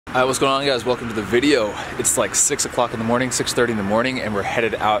Alright, what's going on, guys? Welcome to the video. It's like 6 o'clock in the morning, 6:30 in the morning, and we're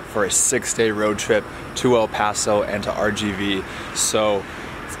headed out for a 6-day road trip to El Paso and to RGV. So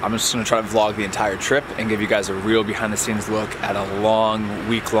I'm just gonna try to vlog the entire trip and give you guys a real behind the scenes look at a long,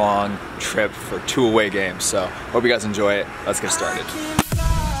 week-long trip for 2 away games. So hope you guys enjoy it. Let's get started.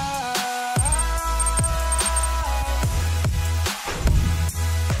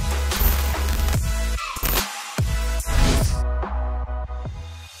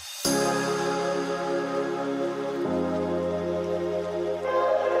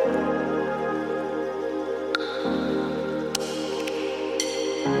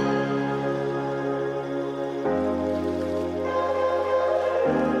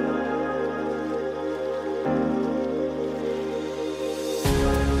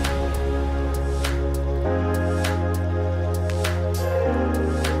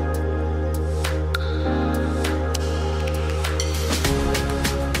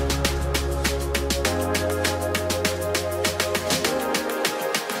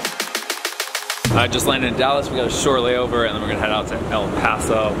 I just landed in Dallas. We got a short layover and then we're gonna head out to El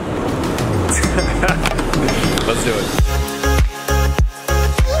Paso. Let's do it.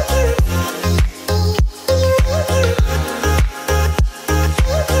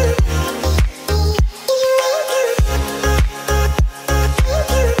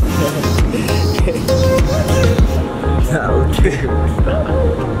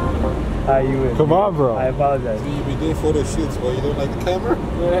 How you in? Come on, bro. I apologize. So you've been doing photo shoots, but you don't like the camera?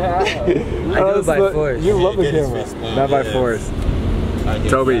 I do it by force. You love the camera. Not by force.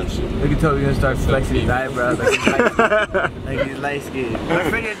 Toby. Look at Toby gonna start flexing his eyebrows like he's light skinned. My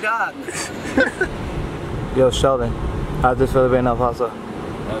freaking dog. Yo, Sheldon, how's this feel to be in El Paso?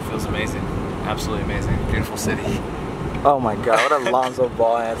 That feels amazing. Absolutely amazing. Beautiful city. Oh my god, what a Lonzo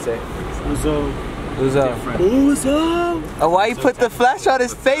Ball answer. Who's up? Who's up? Oh, why you put the flash on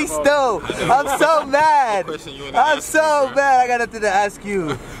his face though? I'm so mad. I'm so mad. I got nothing to ask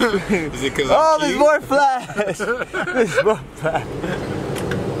you. Is it 'cause oh, I'm there's cute? more flash. There's more flash.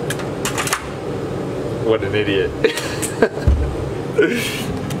 What an idiot.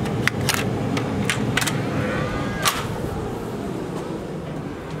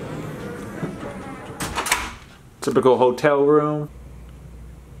 Typical hotel room.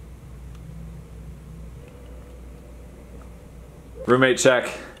 Roommate check.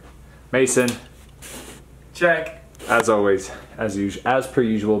 Mason. Check. As always, as per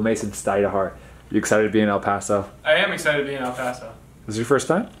usual, Mason Stidehart. You excited to be in El Paso? I am excited to be in El Paso. This is your first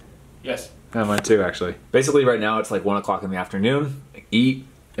time? Yes. Yeah, mine too, actually. Basically, right now it's like 1 o'clock in the afternoon. Eat,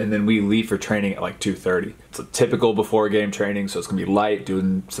 and then we leave for training at like 2:30. It's a typical before game training, so it's gonna be light,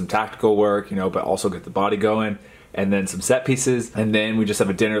 doing some tactical work, you know, but also get the body going, and then some set pieces, and then we just have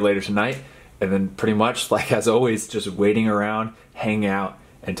a dinner later tonight. And then pretty much, like as always, just waiting around, hang out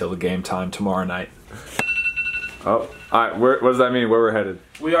until the game time tomorrow night. Oh, all right, what does that mean, where we're headed?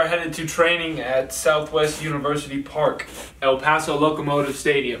 We are headed to training at Southwest University Park, El Paso Locomotive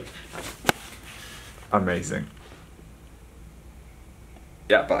Stadium. Amazing.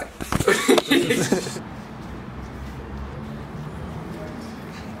 Yeah, bye.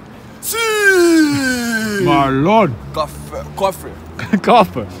 My lord. Cofre.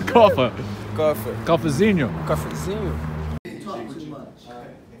 Coffer. Cofferzinho. Cofrezinho.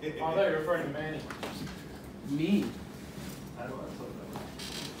 Oh, they're referring to Manny. Me?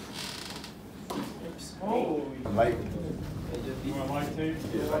 Oh. Light. You want light too?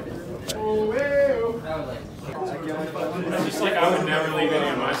 Oh, well. Just like I would never leave any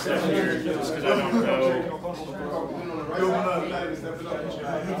of my stuff here just because I don't know.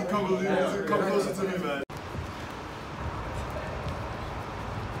 Come closer to me, man.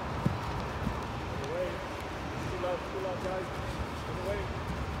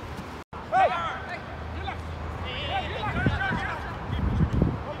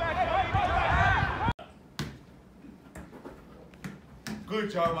 Good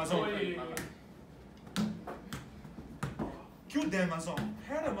job, Mazon. Cute damn Mazon.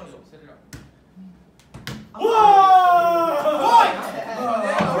 Head of Mazon. Whoa!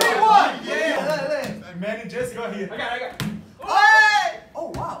 3-1! Yeah! Manny just got here. I got. Hey! Oh,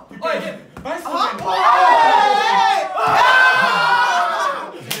 wow. Oh, yeah. Nice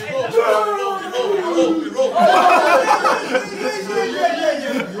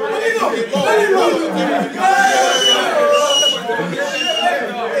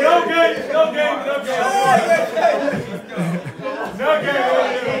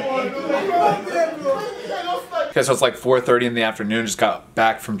Okay, so it's like 4:30 in the afternoon, just got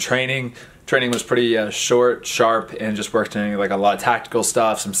back from training. Training was pretty short, sharp, and just worked in like a lot of tactical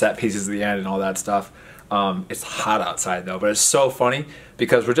stuff, some set pieces at the end and all that stuff. It's hot outside though, but it's so funny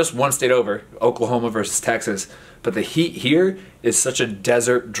because we're just one state over, Oklahoma versus Texas, but the heat here is such a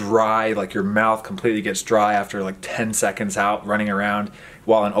desert dry, like your mouth completely gets dry after like 10 seconds out running around,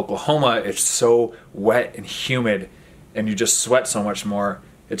 while in Oklahoma it's so wet and humid and you just sweat so much more.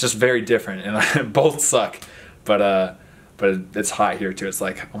 It's just very different, and both suck, but it's hot here too. It's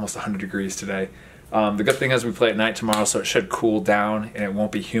like almost 100 degrees today. The good thing is we play at night tomorrow, so it should cool down and it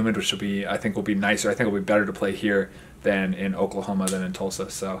won't be humid, which will be, I think, will be nicer. I think it'll be better to play here than in Oklahoma than in Tulsa.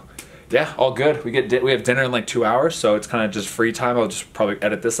 So yeah, all good. We have dinner in like 2 hours, so it's kind of just free time. I'll just probably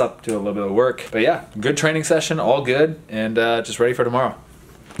edit this up, do a little bit of work. But yeah, good training session, all good, and just ready for tomorrow.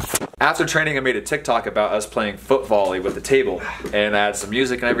 After training, I made a TikTok about us playing foot volley with the table, and I had some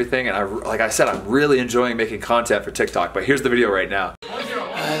music and everything, and like I said, I'm really enjoying making content for TikTok, but here's the video right now.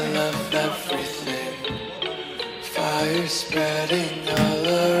 I love everything, fire spreading all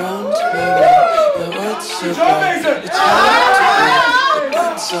around me. The words so bright, it's hard to read,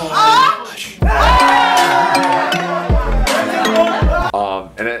 but it's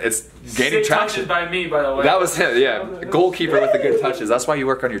And it's gaining Sick traction. touches by me, by the way. That was him, yeah. Goalkeeper with the good touches. That's why you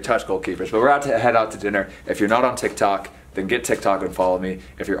work on your touch, goalkeepers. But we're about to head out to dinner. If you're not on TikTok, then get TikTok and follow me.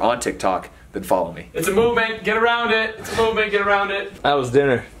 If you're on TikTok, then follow me. It's a movement. Get around it. It's a movement. Get around it. That was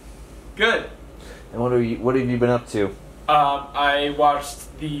dinner. Good. And what have you been up to? I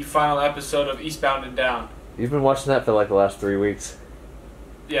watched the final episode of Eastbound and Down. You've been watching that for like the last 3 weeks.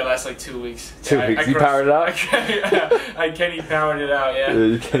 Yeah, last like 2 weeks. 2 weeks. You powered it out? Kenny powered it out, yeah.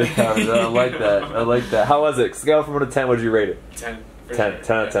 You Kenny powered it out. I like that. I like that. How was it? Scale from 1 to 10, what did you rate it? 10. 10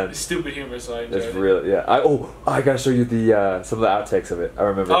 out of 10. It's stupid humor, so I enjoyed It's it. really, yeah. I gotta show you the some of the outtakes of it. I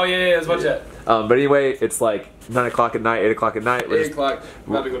remember. Oh, yeah, let's watch that. But anyway, it's like 9 o'clock at night, 8 o'clock at night. 8 o'clock.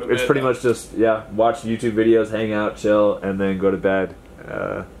 About to go to bed. It's pretty much just, yeah, watch YouTube videos, hang out, chill, and then go to bed.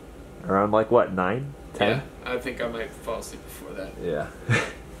 Around like what, 9? 10? Yeah, I think I might fall asleep before that. Yeah,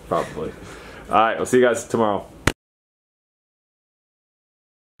 probably. Alright, we'll see you guys tomorrow.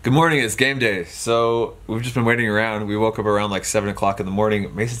 Good morning, it's game day. So we've just been waiting around. We woke up around like 7 o'clock in the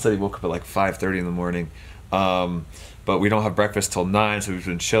morning. Mason said he woke up at like 5:30 in the morning. But we don't have breakfast till 9, so we've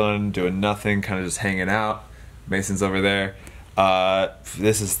been chilling, doing nothing, kind of just hanging out. Mason's over there.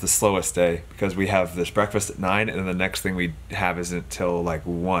 This is the slowest day because we have this breakfast at 9, and then the next thing we have isn't till like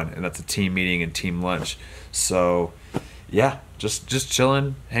 1, and that's a team meeting and team lunch. So yeah, just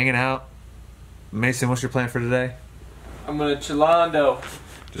chilling, hanging out. Mason, what's your plan for today? I'm gonna chillando.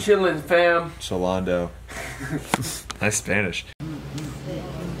 Chillin', fam. Cholando. Nice Spanish.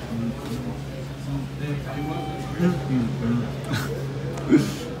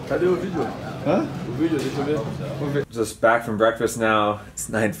 Just back from breakfast now. It's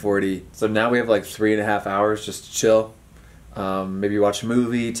 9:40. So now we have like 3.5 hours just to chill. Maybe watch a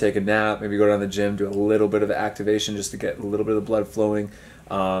movie, take a nap, maybe go down to the gym, do a little bit of activation just to get a little bit of the blood flowing.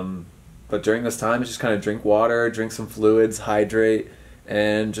 But during this time, it's just kind of drink water, drink some fluids, hydrate,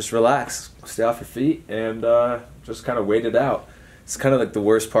 and just relax. Stay off your feet and just kind of wait it out. It's kind of like the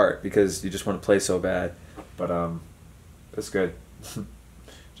worst part because you just want to play so bad. But it's good.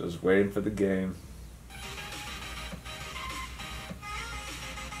 Just waiting for the game.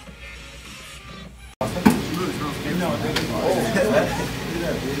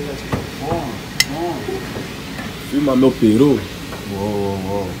 Firma meu peru.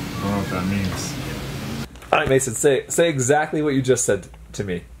 Whoa. I don't know what that means. Alright, Mason, say exactly what you just said to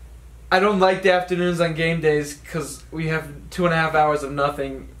me. I don't like the afternoons on game days because we have 2.5 hours of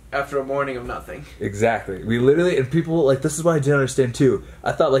nothing after a morning of nothing. Exactly. We literally, and people, like, this is what I didn't understand too.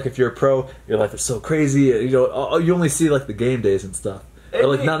 I thought, like, if you're a pro, your life is so crazy, you know, you only see, like, the game days and stuff. Or,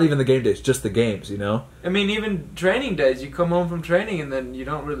 like, not even the game days, just the games, you know? I mean, even training days, you come home from training and then you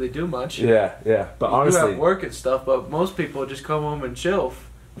don't really do much. Yeah. But honestly, you have work and stuff, but most people just come home and chill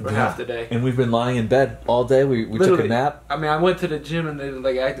for half the day. And we've been lying in bed all day. We took a nap. I mean, I went to the gym and did,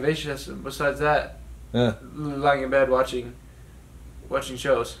 like, activation sessions. Besides that, lying in bed watching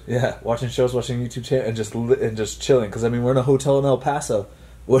shows. Yeah, watching shows, watching YouTube channel, and just chilling. Because I mean, we're in a hotel in El Paso.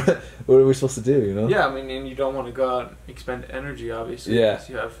 What are we supposed to do? You know? Yeah, I mean, and you don't want to go out and expend energy, obviously. Yeah. Because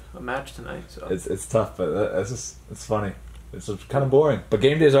you have a match tonight. So it's tough, but it's funny. It's kind of boring. But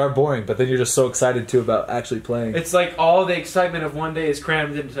game days are boring. But then you're just so excited too about actually playing. it's like all the excitement of one day is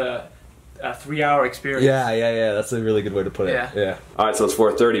crammed into a 3-hour experience. Yeah. That's a really good way to put it. Yeah. All right, so it's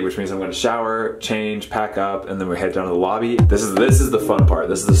 4:30, which means I'm going to shower, change, pack up, and then we head down to the lobby. This is the fun part.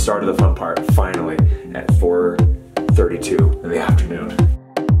 This is the start of the fun part. Finally, at 4:32 in the afternoon.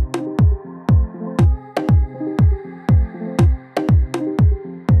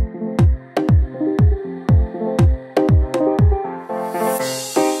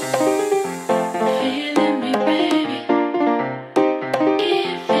 feeling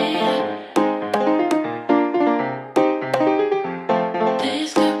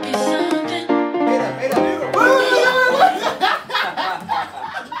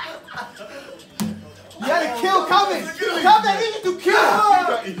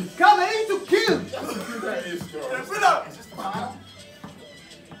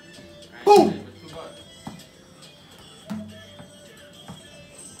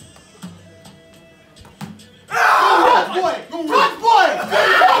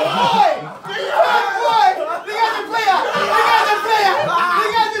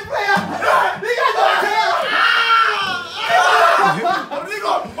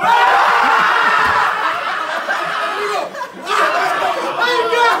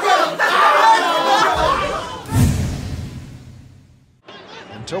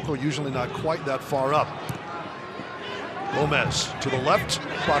Toko usually not quite that far up. Gomez to the left.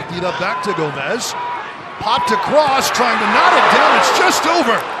 Partida back to Gomez. Popped across, trying to knot it down. It's just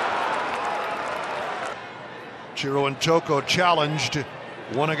over. Chiro and Toko challenged.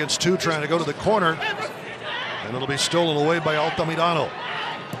 1 against 2, trying to go to the corner. And it'll be stolen away by Altamirano.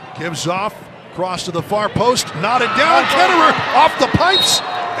 Gives off. Cross to the far post. Knotted down. Ketterer off the pipes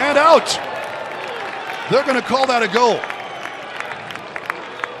and out. They're going to call that a goal.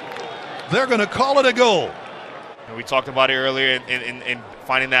 They're going to call it a goal. And we talked about it earlier in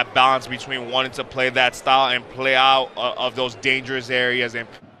finding that balance between wanting to play that style and play out of those dangerous areas. And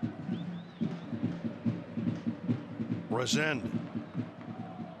Resend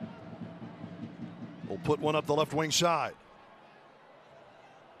will put one up the left wing side.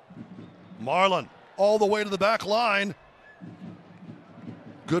 Marlon all the way to the back line.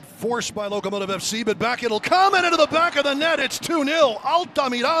 Good force by Locomotive FC, but back it'll come and into the back of the net. It's 2-0.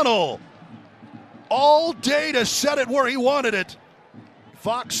 Altamirano all day to set it where he wanted it.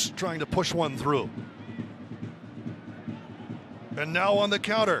 Fox trying to push one through. And now on the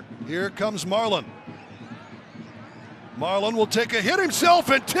counter, here comes Marlon. Marlon will take a hit himself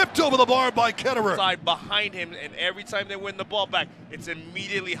and tipped over the bar by Ketterer. Side behind him, and every time they win the ball back, it's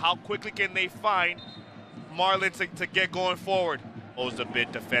immediately how quickly can they find Marlon to get going forward. Closed a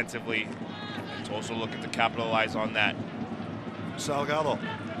bit defensively. It's also looking to capitalize on that. Salgado.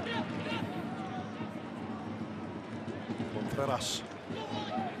 Contreras.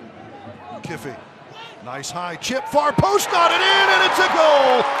 Kiffy. Nice high chip, far post, got it in, and it's a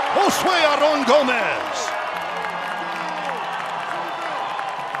goal! Josue Aron Gomez.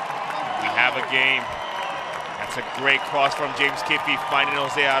 We have a game. That's a great cross from James Kiffy, finding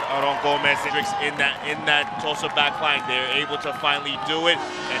Jose Aron Gomez in that Tulsa back line. They're able to finally do it,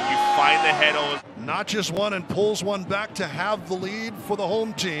 and you find the head over. Notches one and pulls one back to have the lead for the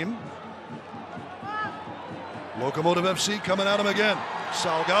home team. Locomotive FC coming at him again.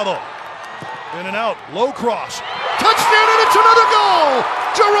 Salgado. In and out. Low cross. Touchdown, and it's another goal!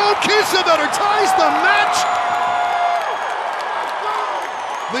 Jerome Kinzenbach ties the match.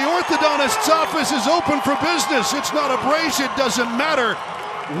 The orthodontist's office is open for business. It's not a brace, it doesn't matter.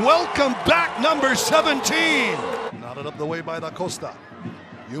 Welcome back, number 17. Knotted up the way by Da Costa.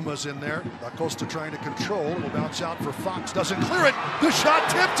 Yuma's in there. Da Costa trying to control. It'll bounce out for Fox. Doesn't clear it. The shot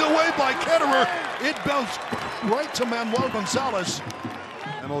tipped away by Ketterer. It bounced right to Manuel Gonzalez.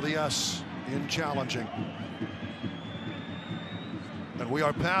 MODS in challenging. And we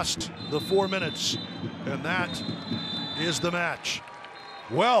are past the 4 minutes. And that is the match.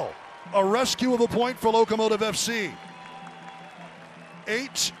 Well, a rescue of a point for Locomotive FC.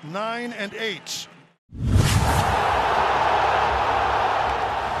 8, 9, and 8.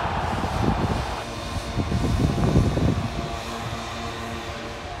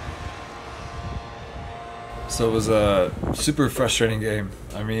 So it was a super frustrating game.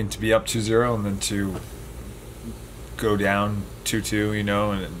 I mean, to be up 2-0 and then to go down 2-2, you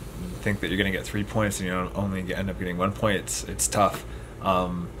know, and think that you're going to get 3 points and you don't only end up getting 1 point, it's tough.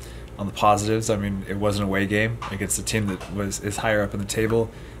 On the positives, I mean, it was an away game against a team that is higher up in the table,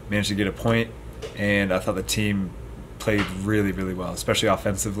 managed to get a point, and I thought the team played really, really well, especially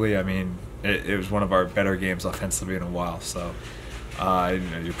offensively. I mean, it was one of our better games offensively in a while. So you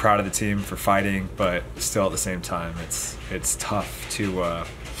know, you're proud of the team for fighting, but still at the same time, it's tough to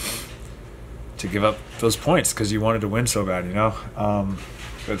give up those points because you wanted to win so bad, you know.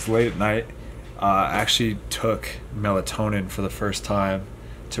 It's late at night. I actually took melatonin for the first time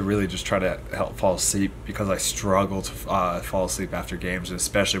to really just try to help fall asleep because I struggle to fall asleep after games, and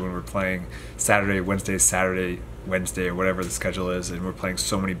especially when we're playing Saturday, Wednesday, or whatever the schedule is, and we're playing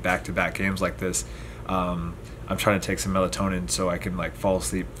so many back-to-back games like this. I'm trying to take some melatonin so I can like fall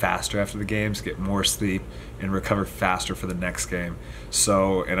asleep faster after the games, get more sleep, and recover faster for the next game.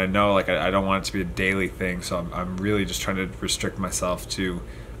 So, and I know like I don't want it to be a daily thing, so I'm really just trying to restrict myself to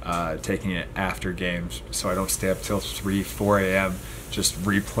taking it after games so I don't stay up till 3, 4 a.m. just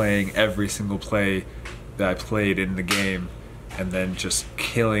replaying every single play that I played in the game, and then just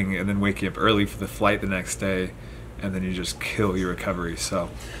killing, and then waking up early for the flight the next day, and then you just kill your recovery. So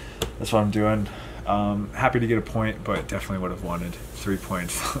that's what I'm doing. Happy to get a point, but definitely would have wanted 3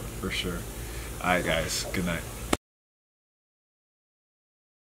 points for sure. Alright guys, good night.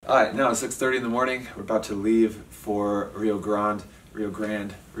 Alright, now it's 6:30 in the morning. We're about to leave for Rio Grande. We're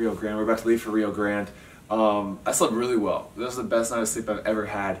about to leave for Rio Grande. I slept really well. This was the best night of sleep I've ever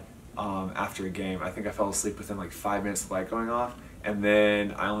had after a game. I think I fell asleep within like 5 minutes of the light going off, and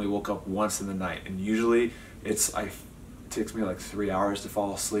then I only woke up once in the night. And usually it takes me like 3 hours to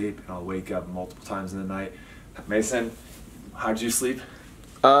fall asleep, and I'll wake up multiple times in the night. Mason, how'd you sleep?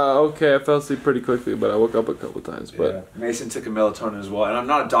 Okay, I fell asleep pretty quickly, but I woke up a couple times. But yeah. Mason took a melatonin as well, and I'm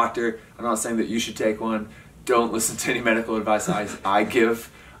not a doctor. I'm not saying that you should take one. Don't listen to any medical advice I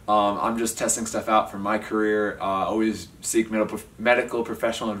give. I'm just testing stuff out for my career. Always seek medical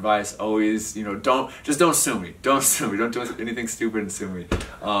professional advice. Always, you know, don't sue me. Don't sue me. Don't do anything stupid and sue me.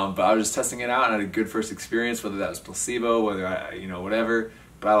 But I was just testing it out and I had a good first experience, whether that was placebo, whether I, you know, whatever.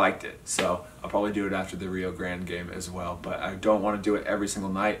 But I liked it. So I'll probably do it after the Rio Grande game as well. But I don't want to do it every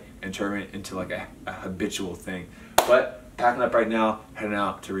single night and turn it into like a habitual thing. But packing up right now, heading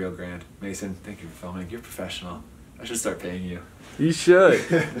out to Rio Grande. Mason, thank you for filming. You're professional. I should start paying you. You should.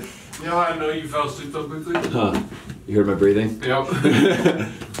 You know, I know you fell asleep so quickly. Huh. You heard my breathing? Yep.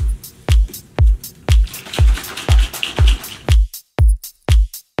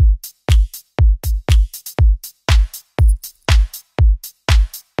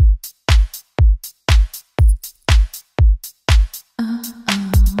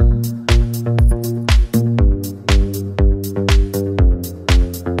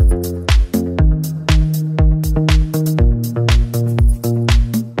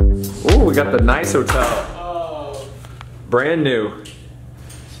 We got the nice hotel. Oh. Brand new.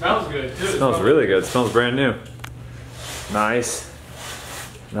 Smells good too. Smells really good. Smells brand new. Nice.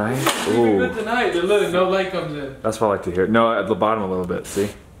 Nice. It's even good tonight. Look, no light comes in. That's what I like to hear. No, at the bottom a little bit. See?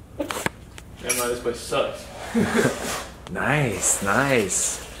 Yeah, no, this place sucks. Nice,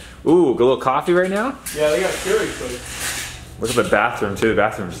 nice. Ooh, a little coffee right now? Yeah, they got Karori cooked. Look at the bathroom too. The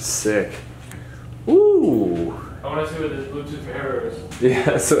bathroom's sick. Ooh. I want to see what this Bluetooth for error is.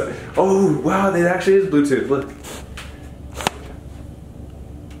 Yeah, so, oh wow, it actually is Bluetooth. Look.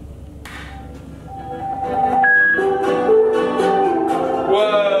 Whoa!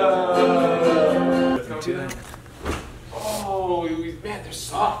 Oh, man, they're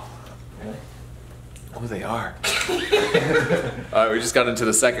soft. Oh, they are. We just got into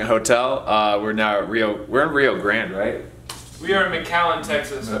the second hotel. We're now at we're in Rio Grande, right? We are in McAllen,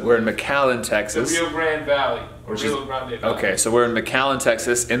 Texas. We're in McAllen, Texas. The Rio Grande Valley. Rio Grande Valley. Okay, so we're in McAllen,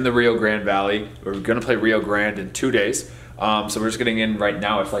 Texas, in the Rio Grande Valley. We're going to play Rio Grande in 2 days. So we're just getting in right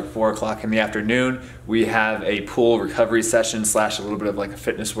now. It's like 4 o'clock in the afternoon. We have a pool recovery session / a little bit of like a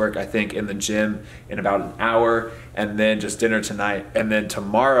fitness work, I think, in the gym in about an hour. And then just dinner tonight. And then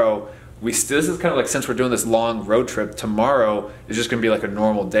tomorrow, this is kind of like, since we're doing this long road trip, tomorrow is just gonna be like a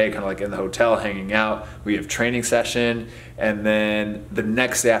normal day, kind of like in the hotel, hanging out. We have training session, and then the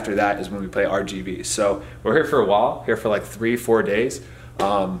next day after that is when we play RGV. So we're here for a while, here for like 3-4 days,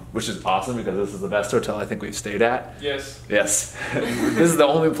 which is awesome because this is the best hotel I think we've stayed at. Yes. Yes. This is the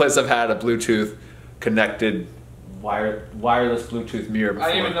only place I've had a Bluetooth connected wireless Bluetooth mirror before.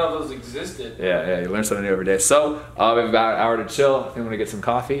 I didn't even know those existed. Yeah, you learn something new every day. So we have about an hour to chill. I think I'm gonna get some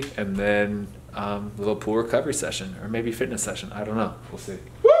coffee and then a little pool recovery session or maybe fitness session. I don't know. We'll see.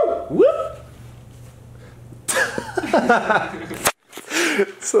 Woo! Woo!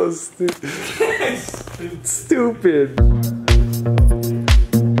 So stupid. Stupid.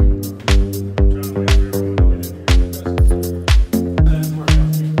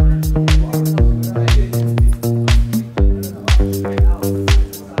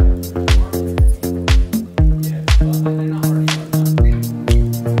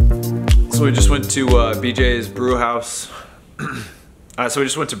 So we just went to BJ's brew house. So we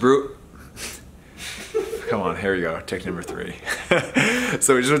just went to brew. Come on, here we go. Take number 3.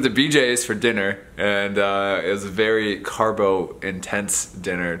 So we just went to BJ's for dinner, and it was a very carbo intense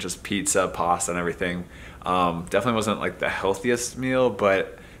dinner, just pizza, pasta, and everything. Definitely wasn't like the healthiest meal,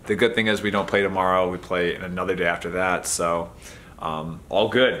 but the good thing is we don't play tomorrow. We play another day after that, so all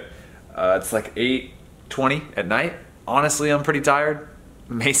good. It's like 8:20 at night. Honestly, I'm pretty tired.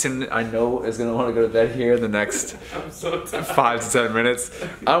 Mason, I know, is gonna want to go to bed here in the next 5 to 10 minutes.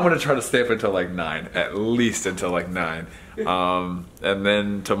 I'm gonna try to stay up until like 9, at least until like 9. And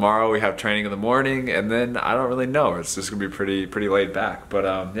then tomorrow we have training in the morning, and then I don't really know. It's just gonna be pretty laid back.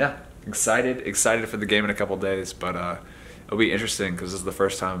 But yeah, excited for the game in a couple days. But it'll be interesting because this is the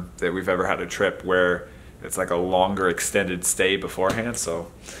first time that we've ever had a trip where it's like a longer extended stay beforehand. So.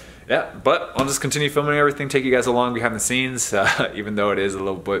 Yeah, but I'll just continue filming everything, take you guys along behind the scenes, even though it is a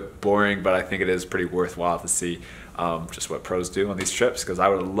little bit boring, but I think it is pretty worthwhile to see just what pros do on these trips, because I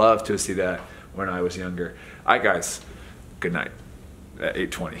would love to see that when I was younger. All right, guys, good night at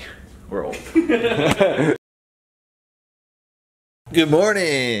 8:20. We're old. Good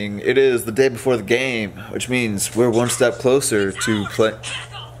morning. It is the day before the game, which means we're one step closer to play.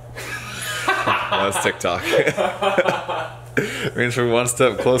 That was TikTok. Means we're one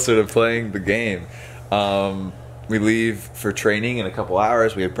step closer to playing the game. We leave for training in a couple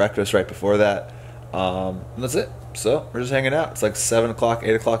hours. We have breakfast right before that. And that's it. So we're just hanging out. It's like 7 o'clock,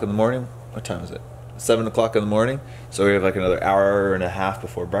 8 o'clock in the morning. What time is it? 7 o'clock in the morning. So we have like another hour and a half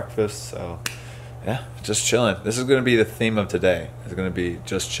before breakfast. So yeah, just chilling. This is gonna be the theme of today. It's gonna be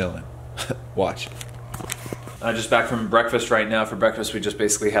just chilling. Watch. Just back from breakfast right now. For breakfast, we just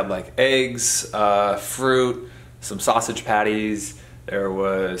basically had like eggs, fruit, some sausage patties. There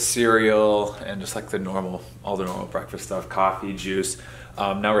was cereal and just like the normal, all the normal breakfast stuff, coffee, juice.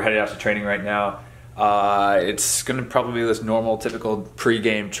 Now we're headed out to training right now. It's gonna probably be this normal, typical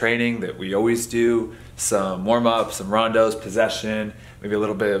pre-game training that we always do. Some warm-up, some rondos, possession, maybe a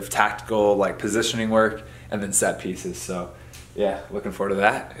little bit of tactical like positioning work, and then set pieces. So yeah, looking forward to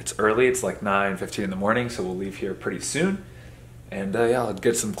that. It's early, it's like 9:15 in the morning, so we'll leave here pretty soon. And yeah, I'll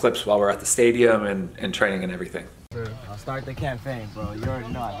get some clips while we're at the stadium and training and everything. I'll start the campaign, bro. You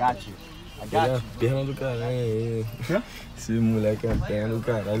already know I got you. I got you. Perna do caralho. Esse moleque é perna do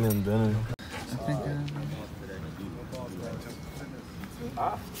caralho andando.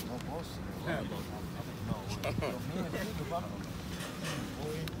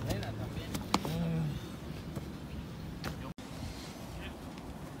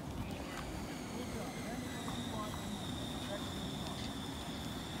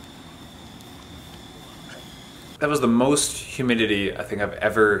 That was the most humidity I think I've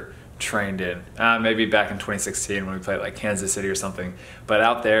ever trained in. Maybe back in 2016 when we played like Kansas City or something. But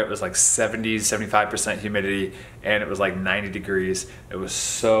out there it was like 70, 75% humidity and it was like 90 degrees. It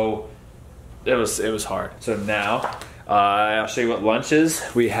was hard. So now I'll show you what lunch is.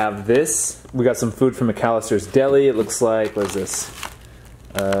 We have this. We got some food from McAllister's Deli. It looks like, what is this?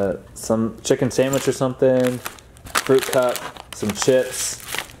 Some chicken sandwich or something, fruit cup, some chips,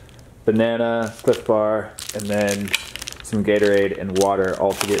 banana, Cliff Bar, and then some Gatorade and water,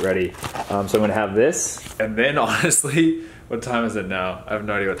 all to get ready. So I'm gonna have this, and then honestly, what time is it now? I have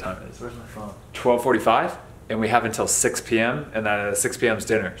no idea what time it is. Where's my phone? 12:45, and we have until 6 p.m. and then 6 p.m. is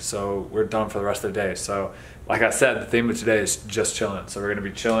dinner. So we're done for the rest of the day. So like I said, the theme of today is just chilling. So we're gonna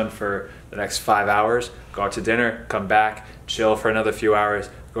be chilling for the next 5 hours, go out to dinner, come back, chill for another few hours,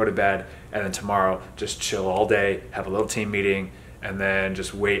 go to bed, and then tomorrow just chill all day, have a little team meeting, and then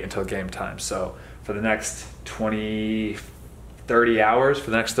just wait until game time. So for the next 30 hours,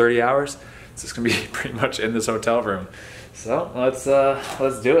 it's just gonna be pretty much in this hotel room. So let's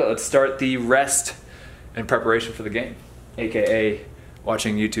do it. Let's start the rest in preparation for the game, AKA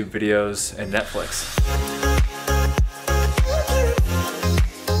watching YouTube videos and Netflix.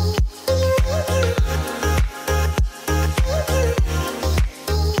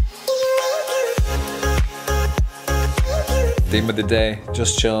 Theme of the day,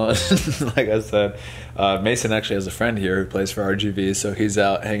 just chilling. Like I said, Mason actually has a friend here who plays for RGV, so he's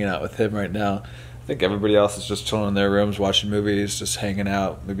out hanging out with him right now. I think everybody else is just chilling in their rooms, watching movies, just hanging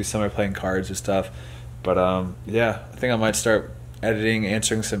out. Maybe some are playing cards or stuff. But yeah, I think I might start editing,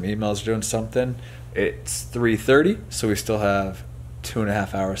 answering some emails, doing something. It's 3:30, so we still have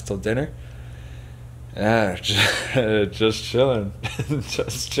 2.5 hours till dinner. Yeah, just chilling,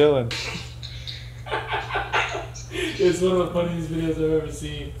 just chilling. It's one of the funniest videos I've ever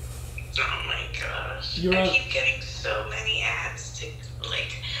seen. Oh my gosh. I keep getting so many ads to,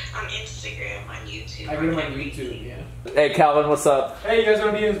 like, on Instagram, on YouTube. I get them on YouTube, yeah. Hey Calvin, what's up? Hey, you guys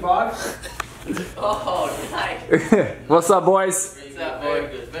want to be in his vlog? Oh, nice. What's up, boys? What's up, very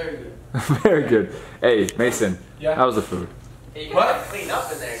good, very good. Very good. Hey, Mason, yeah? How was the food? Hey, you gotta clean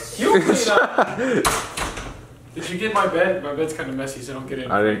up in there. You clean up! Did you get my bed? My bed's kind of messy, so don't get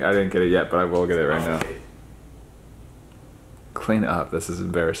it. I didn't get it yet, but I will get it right now. Clean up. This is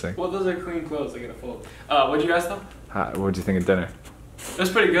embarrassing. Well, those are clean clothes. I gotta fold. What'd you guys though? What'd you think of dinner? It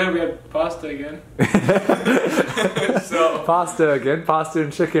was pretty good. We had pasta again. Pasta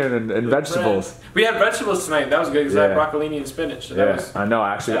and chicken and vegetables. We had vegetables tonight. That was good because I had broccolini and spinach. So that was, I know.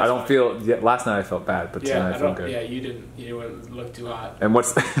 Actually, I don't feel. Last night I felt bad, but tonight I felt good. Yeah, you didn't. You didn't look too hot. And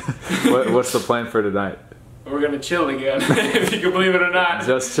what's what's the plan for tonight? We're gonna chill again, if you can believe it or not.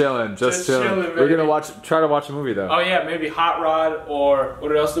 Just chilling, just chilling. We're gonna try to watch a movie though. Oh yeah, maybe Hot Rod or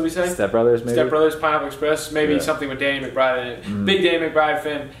what else did we say? Step Brothers, maybe. Step Brothers, Pineapple Express, maybe something with Danny McBride in it. Big Danny McBride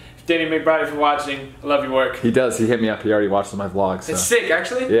fan. Danny McBride, if you're watching, I love your work. He does. He hit me up. He already watched my vlog. So. It's sick,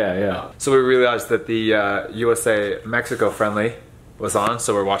 actually. Yeah. Oh. So we realized that the USA Mexico friendly was on,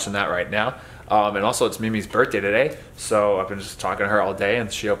 so we're watching that right now. And also it's Mimi's birthday today, so I've been just talking to her all day,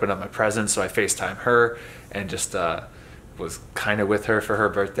 and she opened up my present, so I FaceTime her and just was kind of with her for her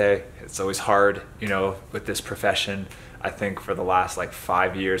birthday. It's always hard, you know, with this profession. I think for the last like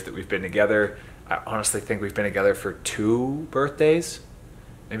 5 years that we've been together, I honestly think we've been together for 2 birthdays,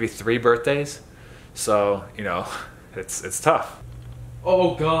 maybe 3 birthdays. So, you know, it's tough.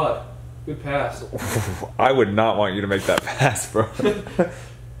 Oh God. Good pass. I would not want you to make that pass, bro.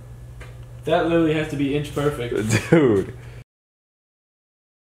 That literally has to be inch perfect. Dude.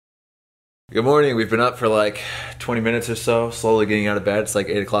 Good morning. We've been up for like 20 minutes or so, slowly getting out of bed. It's like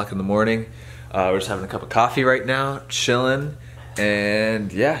 8 o'clock in the morning. We're just having a cup of coffee right now, chilling.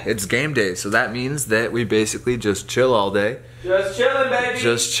 And yeah, it's game day. So that means that we basically just chill all day. Just chilling, baby.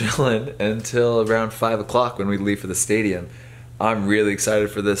 Just chilling until around 5 o'clock when we leave for the stadium. I'm really excited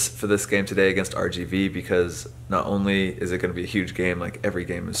for this game today against RGV because not only is it going to be a huge game, like every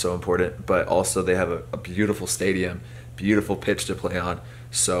game is so important, but also they have a beautiful stadium, beautiful pitch to play on,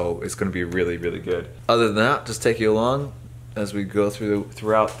 so it's going to be really, really good. Other than that, just take you along as we go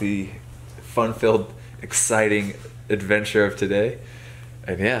throughout the fun-filled, exciting adventure of today.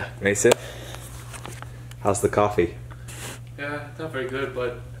 And yeah, Mason, how's the coffee? Yeah, it's not very good,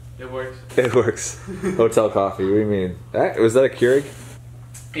 but it works. It works. Hotel coffee, what do you mean? Was that a Keurig?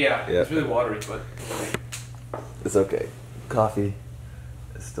 Yeah, it's really watery, but it's okay. Coffee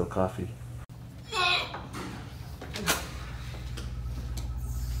is still coffee.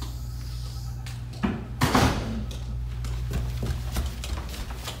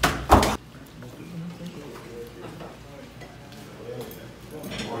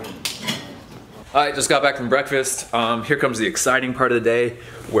 Alright, just got back from breakfast. Here comes the exciting part of the day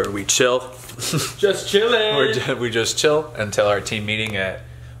where we chill. Just chilling. We just chill until our team meeting at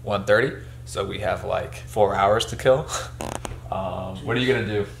 1:30. So we have like 4 hours to kill. What are you gonna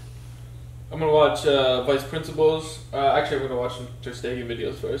do? I'm gonna watch Vice Principals. Actually, I'm gonna watch some Terstegen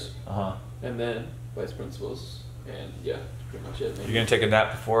videos first. And then Vice Principals. And yeah, pretty much it. Maybe. You're gonna take a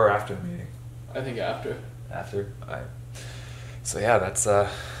nap before or after the meeting? I think after. After? Alright. So yeah, that's the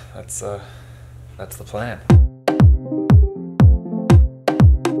plan.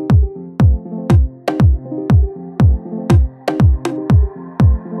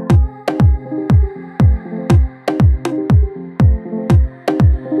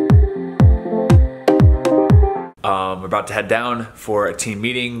 We're about to head down for a team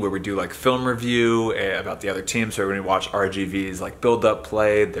meeting where we do like film review about the other teams. So we're going to watch RGV's like build-up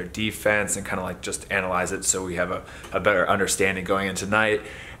play, their defense, and kind of like just analyze it so we have a better understanding going into tonight.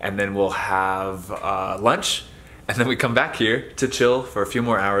 And then we'll have lunch, and then we come back here to chill for a few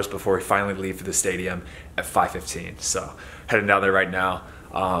more hours before we finally leave for the stadium at 5:15. So heading down there right now.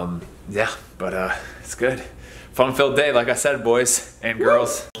 Yeah, but it's good. Fun-filled day, like I said, boys and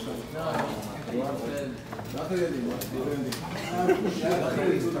girls.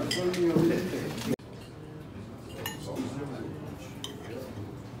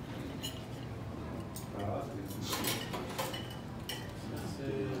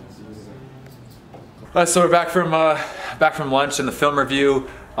 So we're back from lunch and the film review.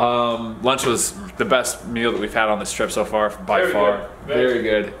 Lunch was the best meal that we've had on this trip so far, by far. Very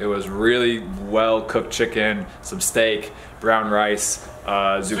good. It was really well cooked chicken, some steak, brown rice,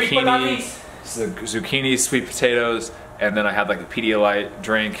 zucchini, sweet potatoes, and then I had like a Pedialyte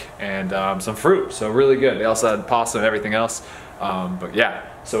drink and some fruit. So really good. They also had pasta and everything else. But yeah,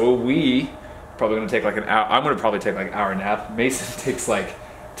 so we probably gonna take like an hour. I'm gonna probably take like an hour nap. Mason takes like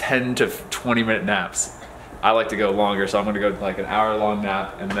 10 to 20 minute naps. I like to go longer, so I'm gonna go like an hour long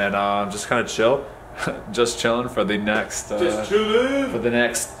nap and then just kind of chill. Just chilling for the next for the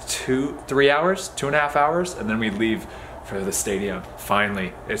next 2-3 hours, 2.5 hours, and then we leave for the stadium.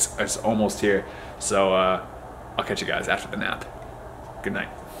 Finally, it's almost here. So I'll catch you guys after the nap. Good night.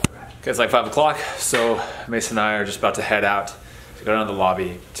 Okay, it's like 5 o'clock, so Mason and I are just about to head out to go down to the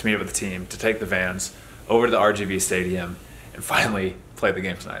lobby to meet up with the team, to take the vans over to the RGV stadium and finally play the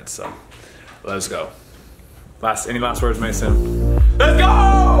game tonight. So let's go. Any last words, Mason? Let's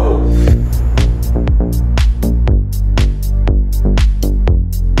go!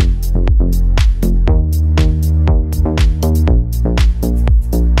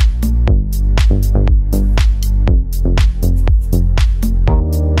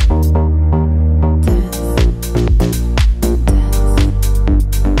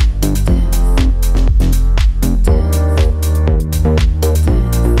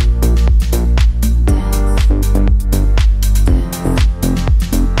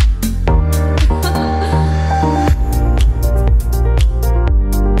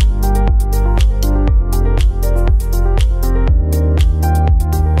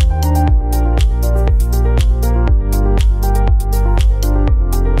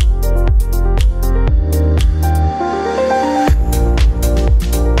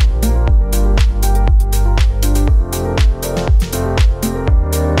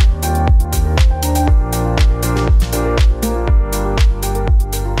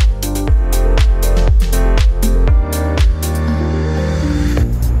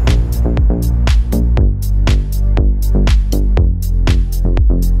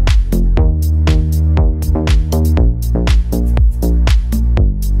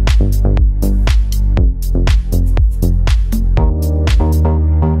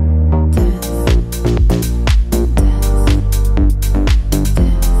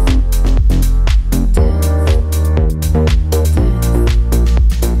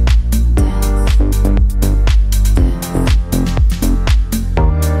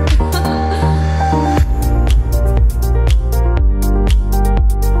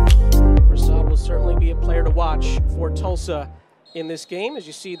 Tulsa in this game. As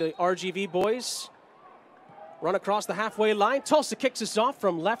you see the RGV boys run across the halfway line. Tulsa kicks us off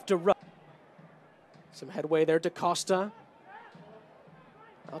from left to right. Some headway there. DaCosta.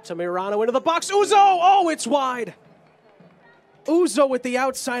 Altamirano into the box. Uzo! Oh, it's wide. Uzo with the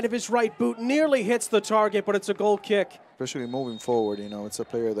outside of his right boot nearly hits the target, but it's a goal kick. Especially moving forward, you know, it's a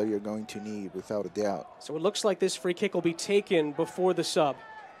player that you're going to need without a doubt. So it looks like this free kick will be taken before the sub.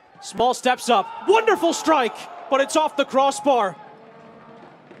 Small steps up. Wonderful strike, but it's off the crossbar.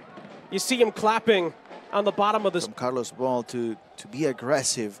 You see him clapping on the bottom of the... From Carlos Ball to be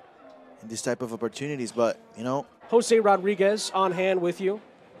aggressive in this type of opportunities, but, you know... Jose Rodriguez on hand with you.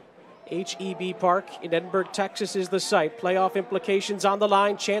 HEB Park in Edinburgh, Texas is the site. Playoff implications on the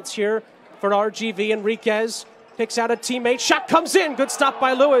line. Chance here for RGV. Enriquez picks out a teammate. Shot comes in. Good stop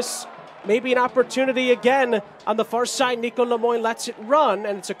by Lewis. Maybe an opportunity again on the far side. Nico Lemoyne lets it run,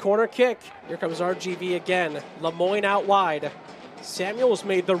 and it's a corner kick. Here comes RGV again. Lemoyne out wide. Samuels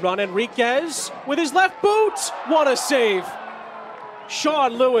made the run. Enriquez with his left boot. What a save.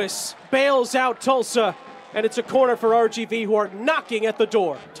 Sean Lewis bails out Tulsa. And it's a corner for RGV, who are knocking at the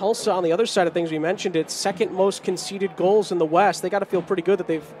door. Tulsa, on the other side of things, we mentioned it, second most conceded goals in the West. They got to feel pretty good that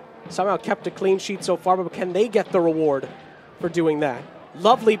they've somehow kept a clean sheet so far, but can they get the reward for doing that?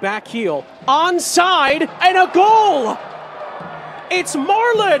 Lovely back heel. Onside, and a goal! It's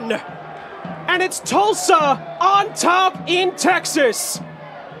Marlon! And it's Tulsa on top in Texas.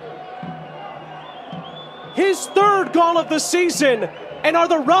 His third goal of the season. And are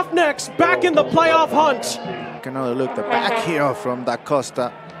the Roughnecks back in the playoff hunt? Another look, the back heel from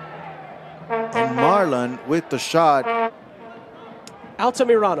DaCosta. And Marlon with the shot.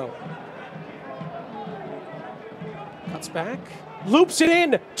 Altamirano. Cuts back. Loops it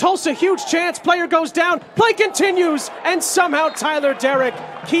in. Tulsa, huge chance. Player goes down. Play continues. And somehow Tyler Derrick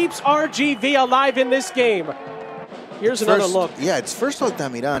keeps RGV alive in this game. Here's another look. Yeah, it's first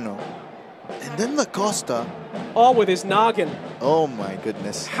Altamirano. And then DaCosta. All with his noggin. Oh my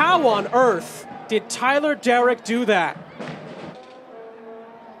goodness. How on earth did Tyler Derrick do that?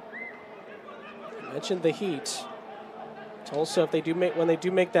 I mentioned the heat. Tulsa, if they do when they do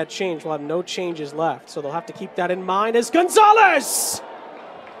make that change, will have no changes left. So they'll have to keep that in mind as Gonzalez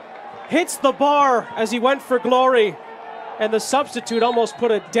hits the bar as he went for glory. And the substitute almost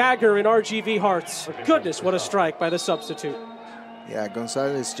put a dagger in RGV hearts. Goodness, what a strike by the substitute. Yeah,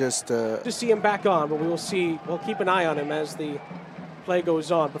 Gonzalez just... To see him back on, but we will see. We'll keep an eye on him as the play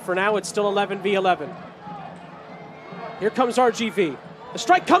goes on. But for now, it's still 11v11. Here comes RGV. The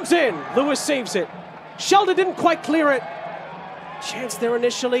strike comes in. Lewis saves it. Sheldon didn't quite clear it. Chance there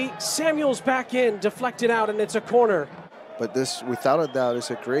initially. Samuels back in, deflected out, and it's a corner. But this, without a doubt,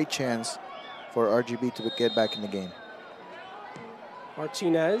 is a great chance for RGV to get back in the game.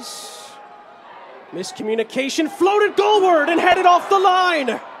 Martinez. Miscommunication, floated goalward and headed off the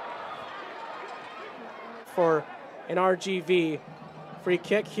line for an RGV free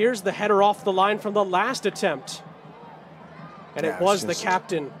kick. Here's the header off the line from the last attempt. And it was the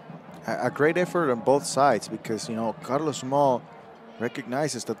captain. A great effort on both sides because, you know, Carlos Small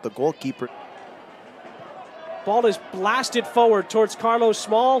recognizes that the goalkeeper... Ball is blasted forward towards Carlos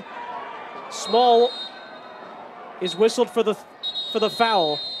Small. Small is whistled for the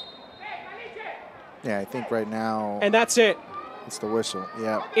foul. Yeah, I think right now... And that's it. It's the whistle,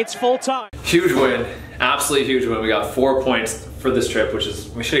 yeah. It's full time. Huge win, absolutely huge win. We got 4 points for this trip, which is,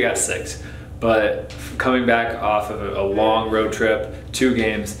 we should have got 6. But coming back off of a long road trip, 2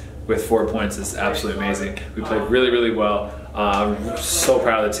 games with 4 points is absolutely amazing. We played really, really well. I'm so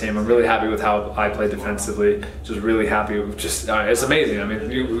proud of the team. I'm really happy with how I played defensively. Just really happy. It's amazing. I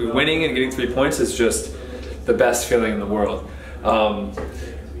mean, winning and getting 3 points is just the best feeling in the world.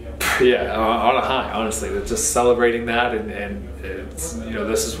 Yeah, on a high, honestly. Just celebrating that, and it's, you know,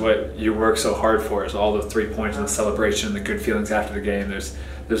 this is what you work so hard for, is all the 3 points and the celebration and the good feelings after the game.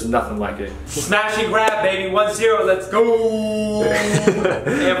 There's nothing like it. Smash and grab, baby. 1-0. Let's go.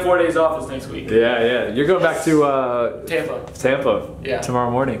 And 4 days off this next week. Yeah. You're going back to Tampa. Yeah. Tomorrow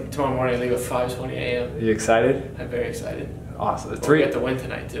morning. Tomorrow morning, I leave at 5:20 a.m. You excited? I'm very excited. Awesome. We get to win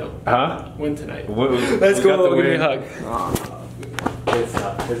tonight too. Huh? Win tonight. Let's go. Give me a hug. Good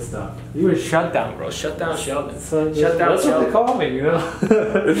stuff. Good stuff. You were shut down, bro. Shut down, Sheldon. Shut down, That's Sheldon. what they call me, you know.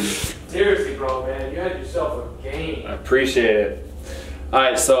 Seriously, bro, man. You had yourself a game. I appreciate it. All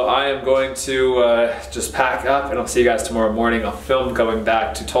right, so I am going to just pack up, and I'll see you guys tomorrow morning. I'll film going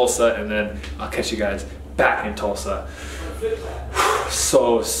back to Tulsa, and then I'll catch you guys back in Tulsa.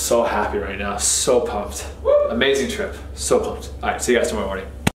 So happy right now. So pumped. Amazing trip. So pumped. All right, see you guys tomorrow morning.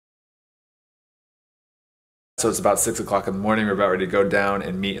 So it's about 6 o'clock in the morning. We're about ready to go down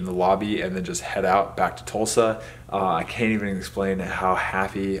and meet in the lobby and then just head out back to Tulsa. I can't even explain how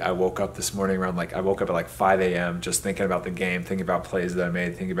happy I woke up this morning around I woke up at like 5 a.m. just thinking about the game, thinking about plays that I made,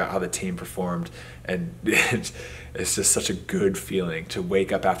 thinking about how the team performed. And it's just such a good feeling to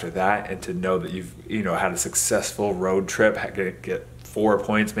wake up after that and to know that you've, had a successful road trip, get 4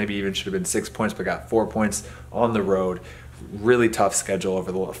 points, maybe even should have been 6 points, but got 4 points on the road. Really tough schedule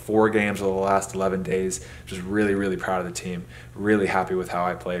over the 4 games over the last 11 days. Just really, really proud of the team. Really happy with how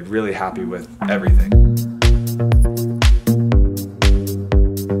I played. Really happy with everything.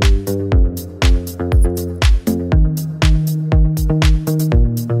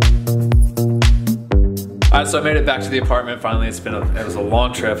 All right, so I made it back to the apartment finally. It was a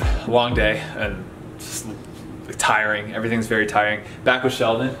long trip, long day, and just tiring. Everything's very tiring. Back with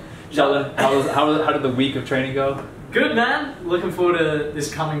Sheldon. Sheldon, how did the week of training go? Good, man. Looking forward to this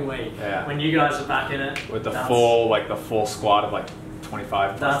coming week. Yeah. When you guys are back in it. With the full squad of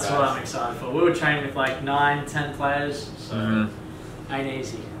 25 That's guys. what I'm excited for. We were training with 9, 10 players, so ain't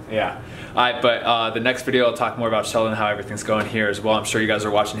easy. Yeah. All right, but the next video I'll talk more about Sheldon, how everything's going here as well. I'm sure you guys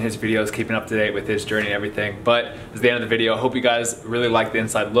are watching his videos, keeping up to date with his journey and everything. But it's the end of the video. I hope you guys really like the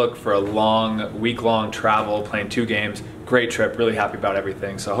inside look for a long, week-long travel, playing 2 games. Great trip, really happy about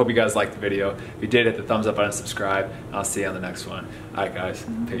everything. So I hope you guys liked the video. If you did, hit the thumbs up button, subscribe, and I'll see you on the next one. All right, guys,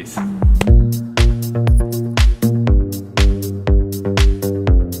 peace.